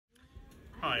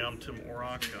Hi, I'm Tim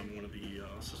Orrock. I'm one of the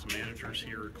assistant managers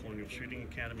here at Colonial Shooting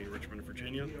Academy in Richmond,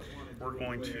 Virginia. We're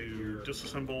going to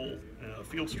disassemble a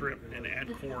field strip and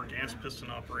ADCOR gas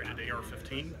piston operated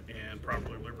AR-15 and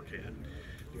properly lubricate it.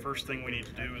 The first thing we need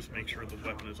to do is make sure the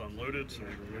weapon is unloaded, so we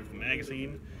remove the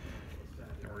magazine.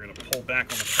 Then we're going to pull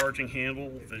back on the charging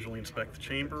handle, visually inspect the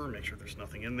chamber, make sure there's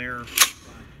nothing in there.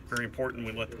 Very important,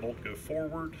 we let the bolt go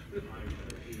forward.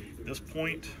 At this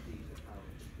point,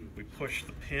 we push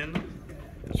the pin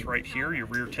that's right here, your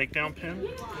rear takedown pin.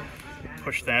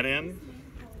 Push that in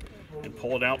and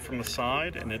pull it out from the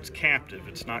side, and it's captive.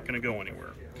 It's not going to go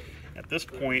anywhere. At this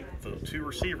point, the two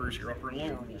receivers, your upper and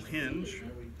lower, will hinge.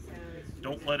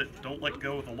 Don't let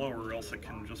go of the lower, or else it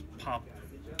can just pop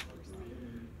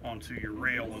onto your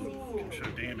rail and can show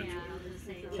damage.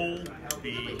 Pull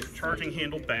the charging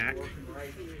handle back,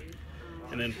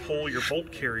 and then pull your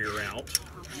bolt carrier out.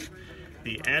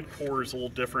 The ADCOR is a little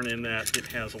different in that it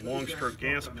has a long stroke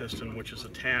gas piston which is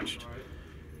attached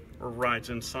or rides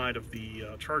inside of the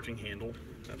charging handle.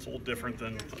 That's a little different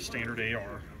than a standard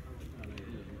AR.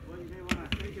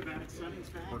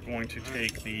 We're going to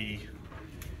take the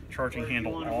charging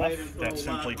handle off. That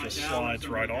simply just slides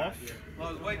right off.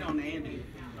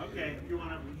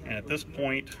 And at this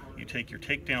point, you take your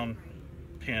takedown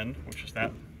pin, which is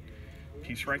that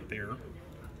piece right there,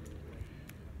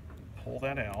 pull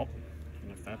that out. And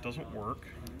if that doesn't work,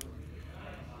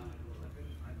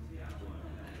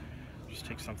 just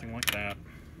take something like that,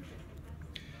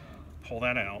 pull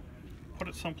that out, put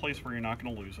it someplace where you're not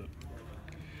going to lose it.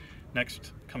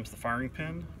 Next comes the firing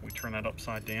pin. We turn that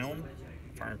upside down,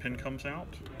 firing pin comes out.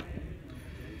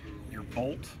 Your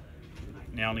bolt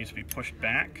now needs to be pushed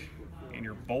back, and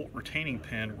your bolt retaining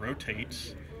pin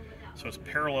rotates so it's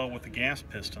parallel with the gas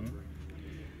piston,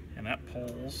 and that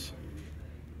pulls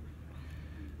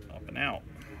up and out.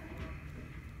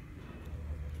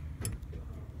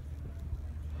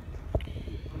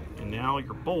 And now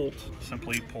your bolt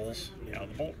simply pulls out of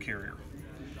the bolt carrier.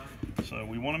 So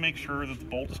we want to make sure that the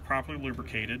bolt is properly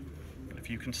lubricated. If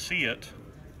you can see it,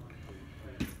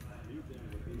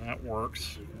 that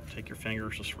works. Take your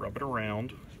fingers, just rub it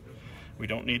around. We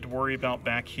don't need to worry about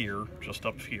back here, just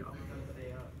up here.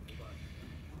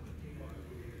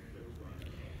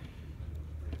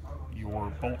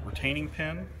 Your bolt retaining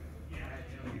pin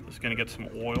is going to get some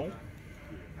oil,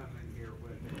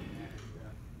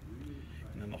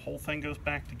 and then the whole thing goes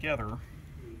back together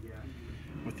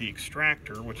with the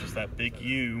extractor, which is that big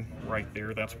U right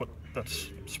there. That's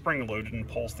spring loaded and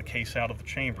pulls the case out of the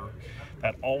chamber.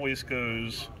 That always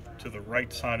goes to the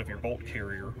right side of your bolt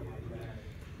carrier.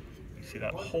 You see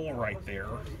that hole right there?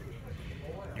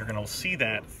 You're going to see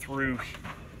that through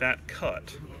that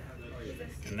cut,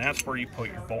 and that's where you put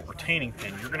your bolt retaining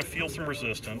pin. You're going to feel some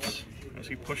resistance as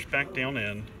you push back down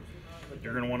in.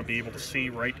 You're going to want to be able to see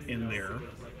right in there.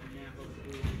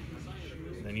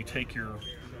 And then you take your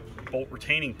bolt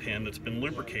retaining pin that's been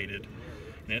lubricated,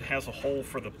 and it has a hole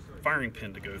for the firing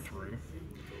pin to go through,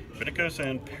 but it goes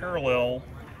in parallel.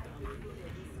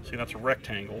 See, that's a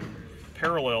rectangle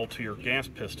parallel to your gas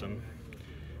piston.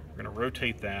 We're going to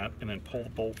rotate that and then pull the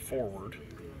bolt forward.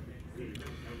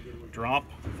 Drop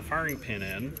the firing pin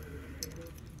in,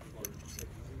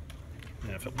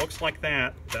 and if it looks like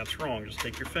that, that's wrong. Just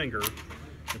take your finger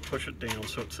and push it down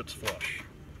so it sits flush.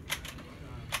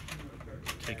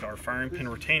 Take our firing pin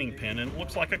retaining pin, and it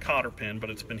looks like a cotter pin, but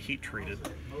it's been heat treated,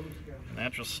 and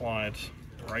that just slides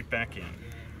right back in.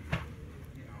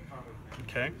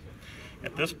 Okay,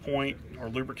 at this point, our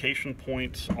lubrication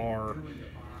points are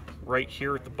right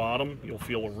here at the bottom. You'll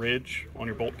feel a ridge on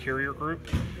your bolt carrier group.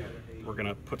 We're going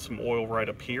to put some oil right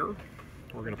up here.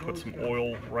 We're going to put some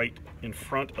oil right in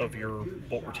front of your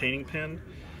bolt retaining pin,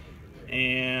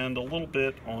 and a little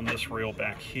bit on this rail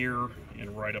back here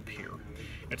and right up here.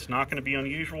 It's not going to be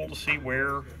unusual to see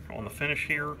wear on the finish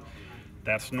here.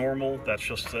 That's normal. That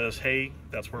just says, hey,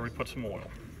 that's where we put some oil.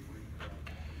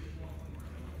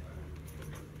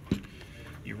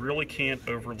 You really can't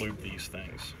over lube these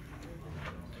things.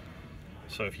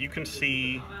 So if you can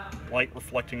see light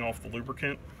reflecting off the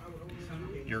lubricant,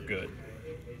 you're good.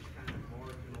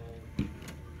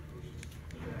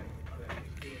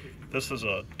 This is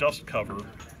a dust cover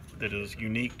that is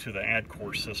unique to the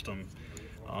ADCOR system,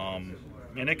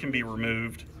 and it can be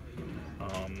removed.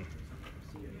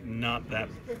 Not that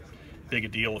big a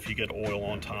deal if you get oil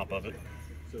on top of it.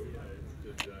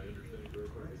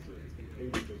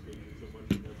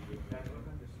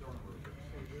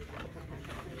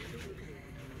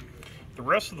 The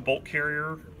rest of the bolt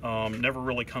carrier never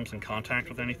really comes in contact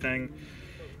with anything.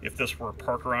 If this were a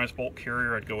Parkerized bolt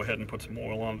carrier, I'd go ahead and put some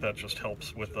oil on it. That just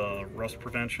helps with rust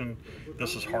prevention.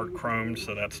 This is hard chromed,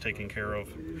 so that's taken care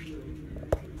of.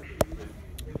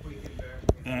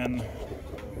 Then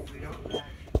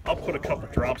I'll put a couple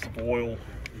drops of oil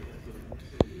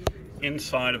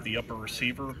inside of the upper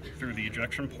receiver through the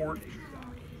ejection port.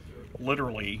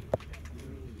 Literally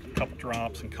a couple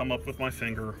drops, and come up with my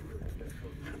finger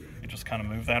and just kind of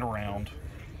move that around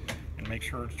and make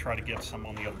sure to try to get some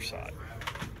on the other side.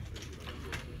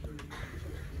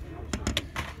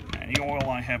 Any oil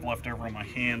I have left over on my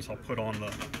hands, I'll put on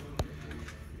the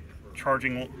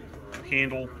charging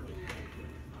handle.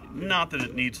 Not that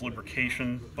it needs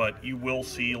lubrication, but you will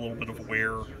see a little bit of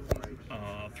wear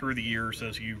through the years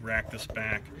as you rack this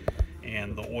back,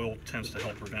 and the oil tends to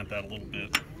help prevent that a little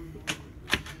bit.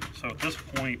 So at this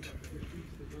point,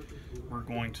 we're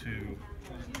going to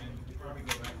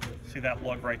see that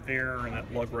lug right there and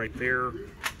that lug right there.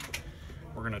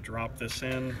 We're going to drop this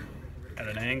in at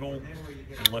an angle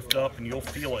and lift up, and you'll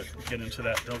feel it get into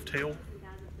that dovetail.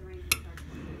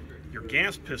 Your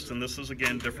gas piston, this is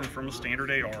again different from a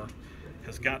standard AR,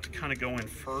 has got to kind of go in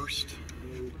first.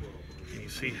 And you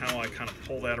see how I kind of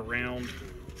pull that around,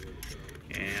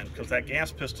 and because that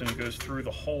gas piston goes through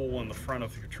the hole in the front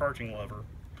of your charging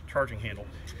handle,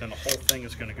 then the whole thing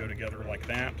is going to go together like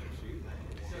that.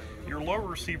 Your lower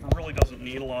receiver really doesn't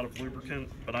need a lot of lubricant,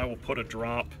 but I will put a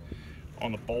drop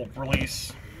on the bolt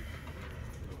release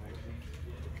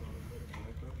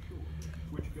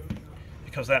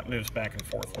because that moves back and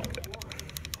forth like that.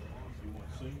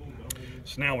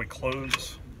 So now we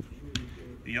close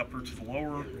the upper to the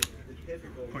lower,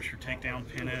 push your takedown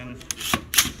pin in,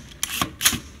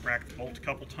 rack the bolt a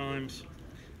couple times.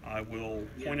 I will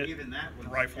point it, the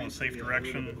rifle in safe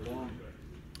direction,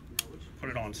 put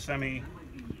it on semi.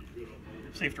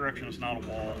 Safe direction is not a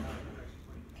wall.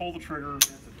 Pull the trigger,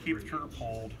 keep the trigger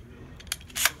pulled,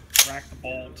 rack the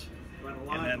bolt,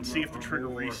 and then see if the trigger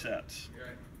resets,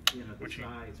 which you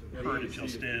heard it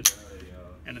just did,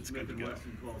 and it's good to go.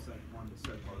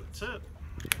 That's it.